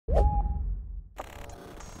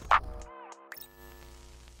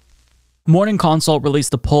Morning Consult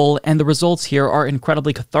released a poll, and the results here are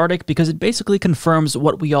incredibly cathartic because it basically confirms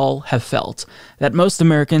what we all have felt, that most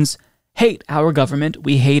Americans hate our government,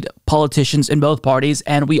 we hate politicians in both parties,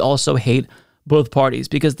 and we also hate both parties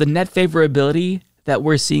because the net favorability that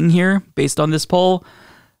we're seeing here based on this poll,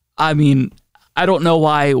 I mean, I don't know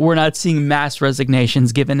why we're not seeing mass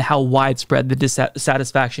resignations given how widespread the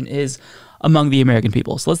dissatisfaction is among the American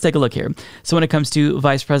people. So let's take a look here. So when it comes to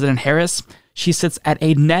Vice President Harris, she sits at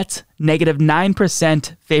a net negative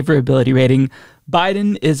 9% favorability rating.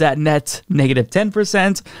 Biden is at net negative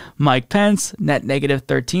 10%. Mike Pence, net negative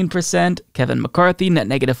 13%. Kevin McCarthy, net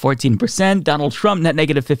negative 14%. Donald Trump, net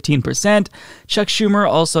negative 15%. Chuck Schumer,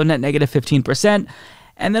 also net negative 15%.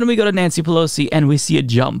 And then we go to Nancy Pelosi and we see a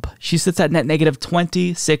jump. She sits at net negative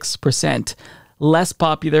 26%. Less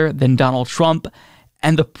popular than Donald Trump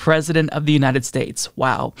and the President of the United States.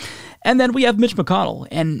 Wow. And then we have Mitch McConnell,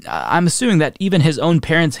 and I'm assuming that even his own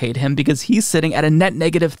parents hate him because he's sitting at a net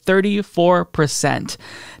negative 34%.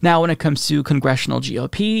 Now, when it comes to congressional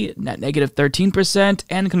GOP, net negative 13%,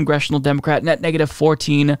 and congressional Democrat, net negative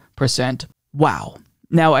 14%. Wow.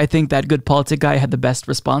 Now, I think that Good Politic guy had the best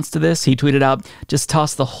response to this. He tweeted out, just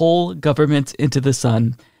toss the whole government into the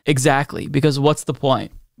sun. Exactly, because what's the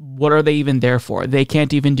point? What are they even there for? They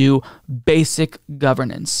can't even do basic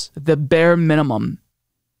governance. The bare minimum.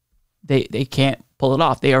 They can't pull it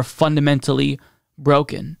off. They are fundamentally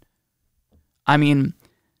broken. I mean,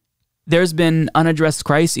 there's been unaddressed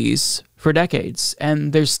crises for decades,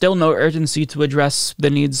 and there's still no urgency to address the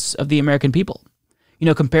needs of the American people. You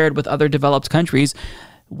know, compared with other developed countries,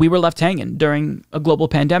 we were left hanging during a global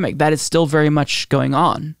pandemic. That is still very much going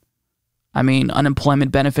on. I mean,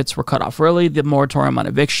 unemployment benefits were cut off early. The moratorium on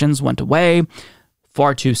evictions went away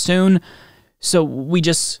far too soon. So we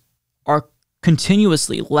just are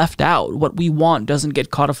continuously left out. What we want doesn't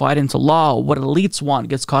get codified into law. What elites want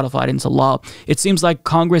gets codified into law. It seems like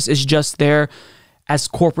Congress is just there as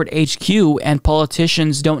corporate HQ, and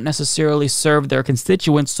politicians don't necessarily serve their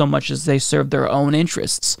constituents so much as they serve their own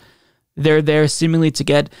interests. They're there seemingly to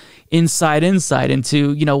get insight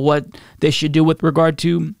into, you know, what they should do with regard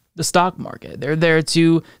to the stock market. They're there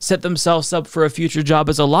to set themselves up for a future job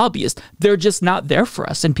as a lobbyist. They're just not there for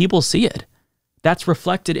us, and people see it. That's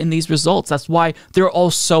reflected in these results. That's why they're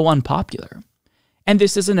all so unpopular. And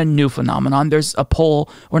this isn't a new phenomenon. There's a poll,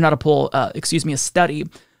 or not a poll, a study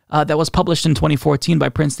that was published in 2014 by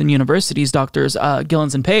Princeton University's doctors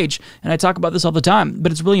Gillens and Page, and I talk about this all the time,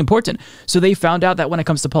 but it's really important. So they found out that when it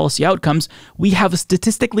comes to policy outcomes, we have a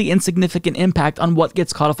statistically insignificant impact on what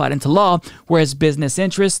gets codified into law, whereas business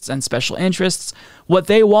interests and special interests, what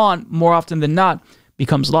they want more often than not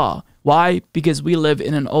becomes law. Why? Because we live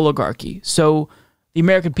in an oligarchy. So the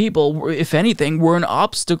American people, if anything, were an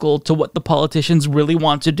obstacle to what the politicians really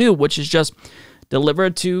want to do, which is just deliver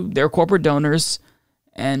to their corporate donors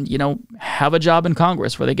and, you know, have a job in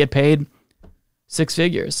Congress where they get paid six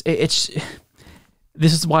figures. This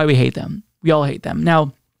is why we hate them. We all hate them.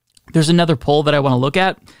 Now, there's another poll that I want to look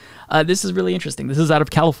at. This is really interesting. This is out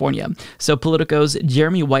of California. So Politico's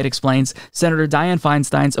Jeremy White explains, Senator Dianne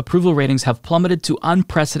Feinstein's approval ratings have plummeted to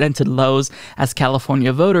unprecedented lows as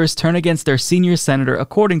California voters turn against their senior senator,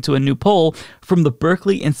 according to a new poll from the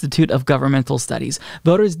Berkeley Institute of Governmental Studies.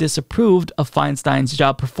 Voters disapproved of Feinstein's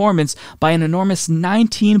job performance by an enormous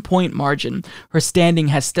 19-point margin. Her standing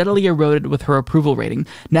has steadily eroded with her approval rating,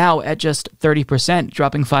 now at just 30%,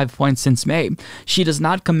 dropping 5 points since May. She does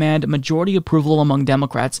not command majority approval among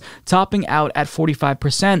Democrats, topping out at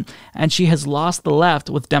 45%, and she has lost the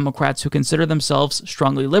left, with Democrats who consider themselves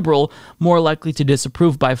strongly liberal more likely to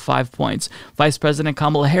disapprove by 5 points. Vice President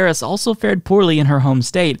Kamala Harris also fared poorly in her home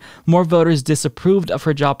state. More voters disapproved of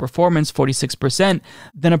her job performance, 46%,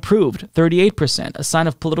 than approved, 38%, a sign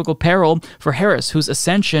of political peril for Harris, whose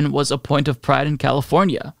ascension was a point of pride in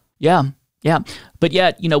California. Yeah. But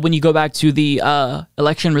yet, you know, when you go back to the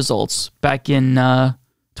election results back in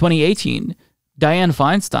 2018, Dianne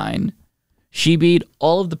Feinstein, she beat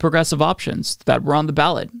all of the progressive options that were on the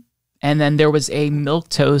ballot. And then there was a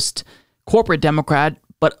milquetoast corporate Democrat,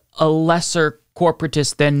 but a lesser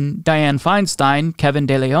corporatist than Dianne Feinstein, Kevin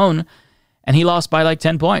De Leon, and he lost by like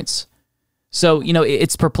 10 points. So, you know,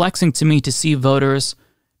 it's perplexing to me to see voters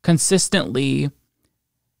consistently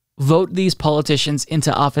vote these politicians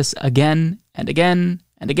into office again and again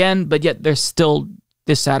and again, but yet they're still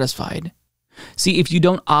dissatisfied. See, if you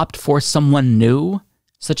don't opt for someone new,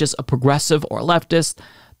 such as a progressive or a leftist,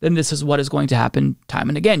 then this is what is going to happen time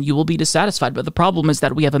and again. You will be dissatisfied. But the problem is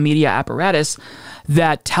that we have a media apparatus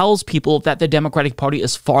that tells people that the Democratic Party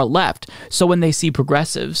is far left. So when they see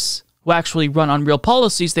progressives who actually run on real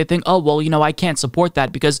policies, they think, oh, well, I can't support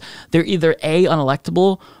that because they're either A,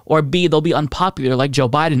 unelectable, or B, they'll be unpopular, like Joe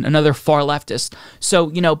Biden, another far leftist. So,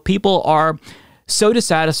 people are so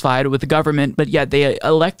dissatisfied with the government, but yet they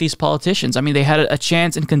elect these politicians. I mean, they had a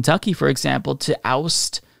chance in Kentucky, for example, to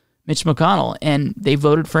oust Mitch McConnell, and they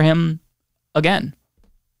voted for him again.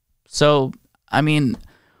 So, I mean,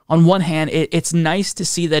 on one hand, it's nice to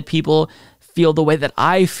see that people feel the way that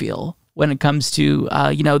I feel when it comes to,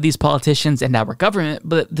 these politicians and our government.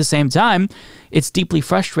 But at the same time, it's deeply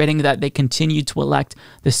frustrating that they continue to elect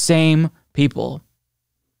the same people.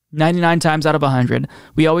 99 times out of 100,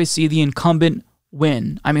 we always see the incumbent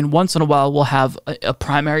win. I mean, once in a while, we'll have a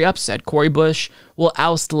primary upset. Cori Bush will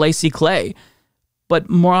oust Lacey Clay. But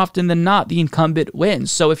more often than not, the incumbent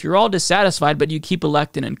wins. So if you're all dissatisfied, but you keep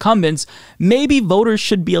electing incumbents, maybe voters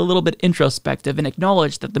should be a little bit introspective and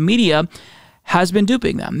acknowledge that the media has been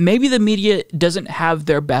duping them. Maybe the media doesn't have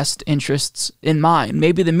their best interests in mind.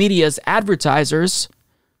 Maybe the media's advertisers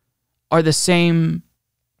are the same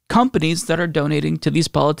companies that are donating to these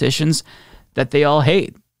politicians that they all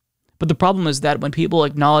hate. But the problem is that when people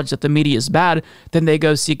acknowledge that the media is bad, then they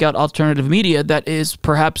go seek out alternative media that is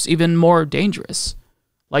perhaps even more dangerous.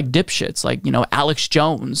 Like dipshits, like, Alex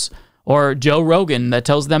Jones or Joe Rogan that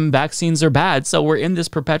tells them vaccines are bad. So we're in this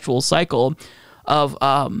perpetual cycle of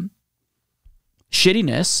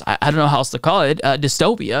shittiness. I don't know how else to call it,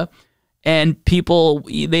 dystopia. And people,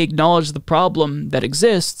 they acknowledge the problem that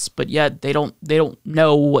exists, but yet they don't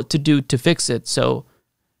know what to do to fix it. So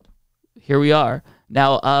here we are.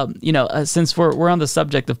 Now, since we're on the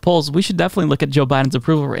subject of polls, we should definitely look at Joe Biden's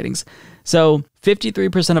approval ratings. So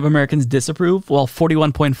 53% of Americans disapprove, while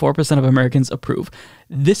 41.4% of Americans approve.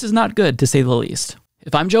 This is not good, to say the least.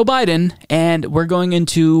 If I'm Joe Biden and we're going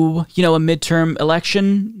into, a midterm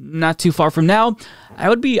election not too far from now, I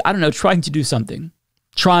would be, trying to do something.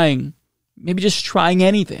 Maybe just trying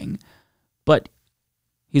anything. But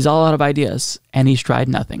he's all out of ideas and he's tried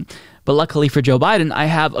nothing. But luckily for Joe Biden, I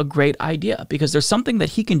have a great idea because there's something that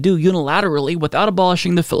he can do unilaterally without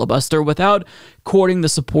abolishing the filibuster, without courting the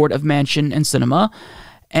support of Manchin and Sinema,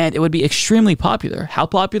 and it would be extremely popular. How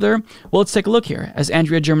popular? Well, let's take a look here. As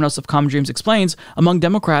Andrea Germanos of Common Dreams explains, among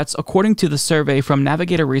Democrats, according to the survey from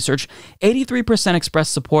Navigator Research, 83%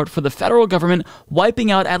 expressed support for the federal government wiping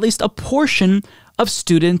out at least a portion of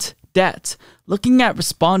student debt. Looking at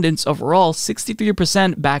respondents overall,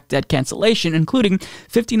 63% backed debt cancellation, including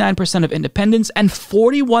 59% of independents and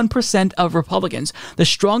 41% of Republicans. The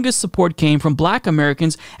strongest support came from Black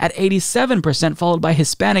Americans at 87%, followed by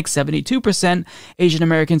Hispanic 72%, Asian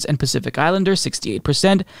Americans and Pacific Islanders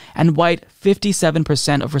 68%, and white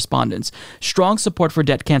 57% of respondents. Strong support for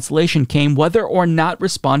debt cancellation came whether or not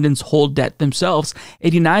respondents hold debt themselves.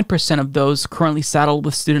 89% of those currently saddled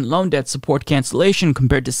with student loan debt support cancellation,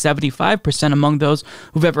 compared to 75% among those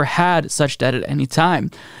who've ever had such debt at any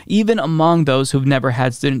time. Even among those who've never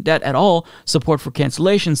had student debt at all, support for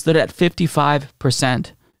cancellation stood at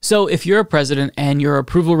 55%. So if you're a president and your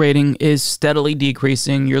approval rating is steadily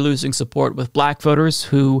decreasing, you're losing support with Black voters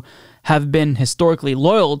who have been historically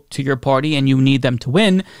loyal to your party and you need them to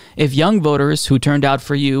win, if young voters who turned out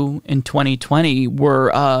for you in 2020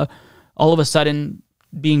 were all of a sudden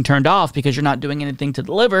being turned off because you're not doing anything to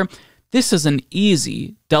deliver, this is an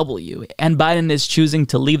easy W, and Biden is choosing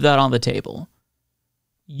to leave that on the table.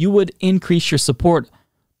 You would increase your support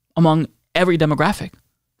among every demographic.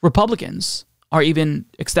 Republicans are even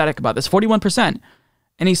ecstatic about this, 41%.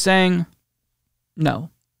 And he's saying, no.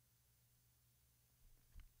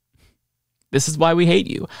 This is why we hate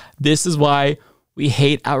you. This is why we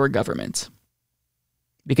hate our government.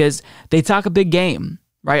 Because they talk a big game,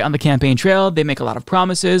 right? On the campaign trail, they make a lot of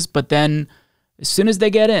promises, but then as soon as they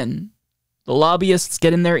get in, the lobbyists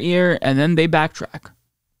get in their ear and then they backtrack.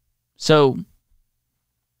 So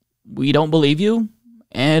we don't believe you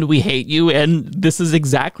and we hate you, and this is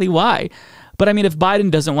exactly why. But I mean, if Biden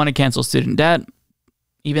doesn't want to cancel student debt,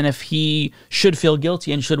 even if he should feel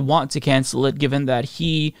guilty and should want to cancel it, given that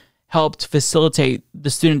he helped facilitate the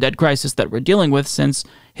student debt crisis that we're dealing with, since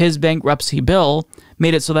his bankruptcy bill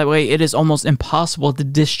made it so that way it is almost impossible to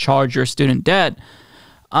discharge your student debt,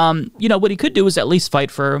 what he could do is at least fight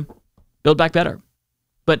for Build Back Better.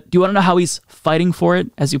 But do you want to know how he's fighting for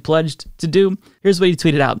it, as you pledged to do? Here's what he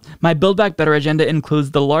tweeted out. My Build Back Better agenda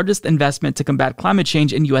includes the largest investment to combat climate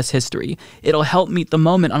change in U.S. history. It'll help meet the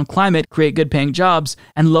moment on climate, create good-paying jobs,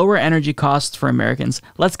 and lower energy costs for Americans.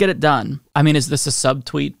 Let's get it done. I mean, is this a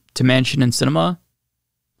subtweet to Manchin and Sinema?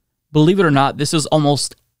 Believe it or not, this is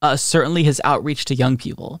almost certainly his outreach to young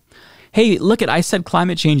people. Hey, look, I said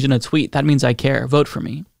climate change in a tweet. That means I care. Vote for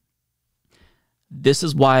me. This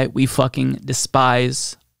is why we fucking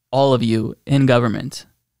despise all of you in government.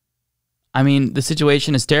 I mean, the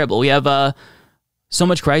situation is terrible. We have so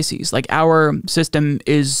much crises. Like, our system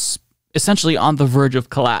is essentially on the verge of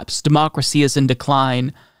collapse. Democracy is in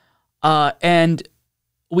decline. And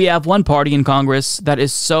we have one party in Congress that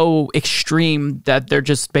is so extreme that they're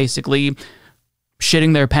just basically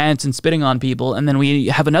shitting their pants and spitting on people. And then we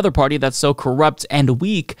have another party that's so corrupt and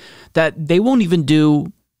weak that they won't even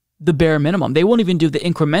do the bare minimum. They won't even do the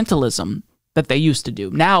incrementalism that they used to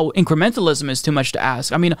do. Now, incrementalism is too much to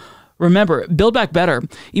ask. I mean, remember, Build Back Better,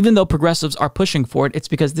 even though progressives are pushing for it, it's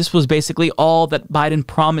because this was basically all that Biden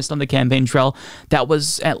promised on the campaign trail that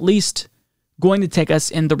was at least going to take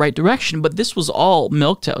us in the right direction. But this was all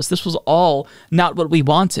milquetoast. This was all not what we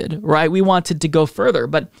wanted, right? We wanted to go further,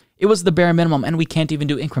 but it was the bare minimum, and we can't even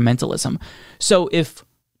do incrementalism. So if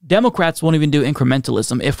Democrats won't even do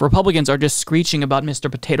incrementalism, if Republicans are just screeching about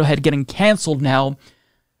Mr. Potato Head getting canceled now,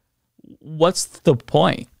 what's the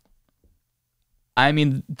point? I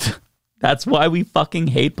mean, that's why we fucking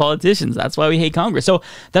hate politicians. That's why we hate Congress. So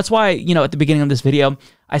that's why, you know, at the beginning of this video,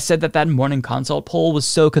 I said that morning consult poll was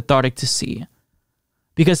so cathartic to see.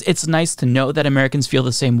 Because it's nice to know that Americans feel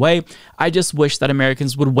the same way. I just wish that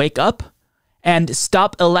Americans would wake up and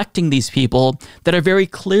stop electing these people that are very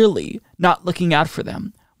clearly not looking out for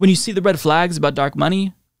them. When you see the red flags about dark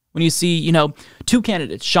money, when you see, you know, two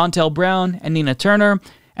candidates, Shontel Brown and Nina Turner,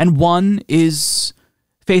 and one is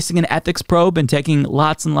facing an ethics probe and taking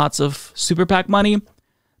lots and lots of super PAC money,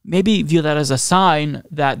 maybe view that as a sign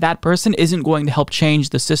that that person isn't going to help change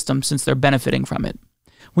the system since they're benefiting from it.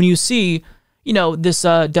 When you see, you know, this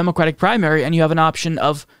Democratic primary and you have an option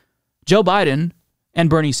of Joe Biden and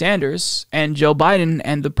Bernie Sanders, and Joe Biden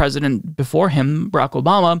and the president before him, Barack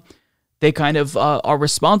Obama, they kind of are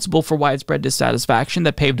responsible for widespread dissatisfaction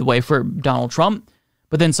that paved the way for Donald Trump.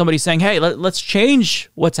 But then somebody's saying, hey, let's change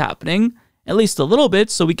what's happening at least a little bit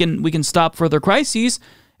so we can stop further crises,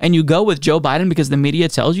 and you go with Joe Biden because the media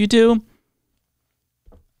tells you to.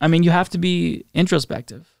 I mean, you have to be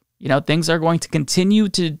introspective. You know, things are going to continue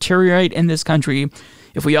to deteriorate in this country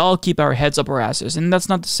if we all keep our heads up our asses. And that's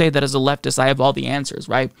not to say that as a leftist I have all the answers,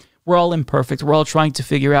 right? We're all imperfect. We're all trying to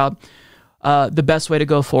figure out the best way to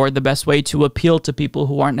go forward, the best way to appeal to people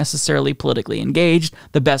who aren't necessarily politically engaged,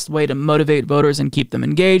 the best way to motivate voters and keep them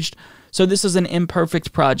engaged. So this is an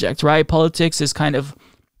imperfect project, right? Politics is kind of,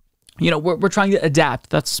 you know, we're trying to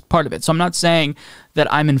adapt. That's part of it. So I'm not saying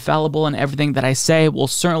that I'm infallible and everything that I say will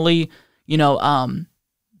certainly, you know,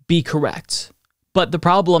 be correct. But the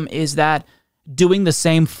problem is that doing the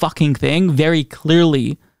same fucking thing very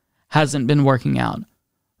clearly hasn't been working out.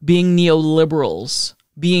 Being neoliberals,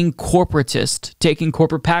 being corporatist, taking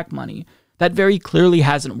corporate PAC money, that very clearly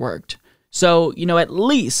hasn't worked. So, you know, at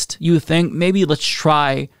least you think maybe let's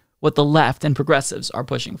try what the left and progressives are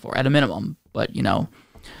pushing for at a minimum. But, you know,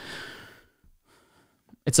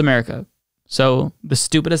 it's America. So the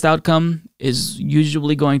stupidest outcome is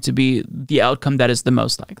usually going to be the outcome that is the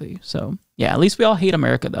most likely. So yeah, at least we all hate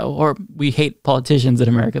America though, or we hate politicians in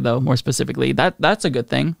America though, more specifically. That's a good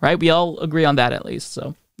thing, right? We all agree on that at least.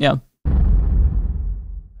 So yeah.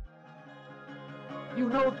 You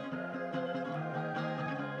know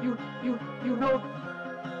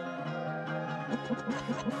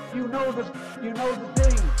the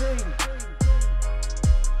thing.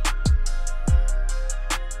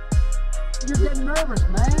 You're getting nervous,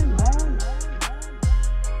 man.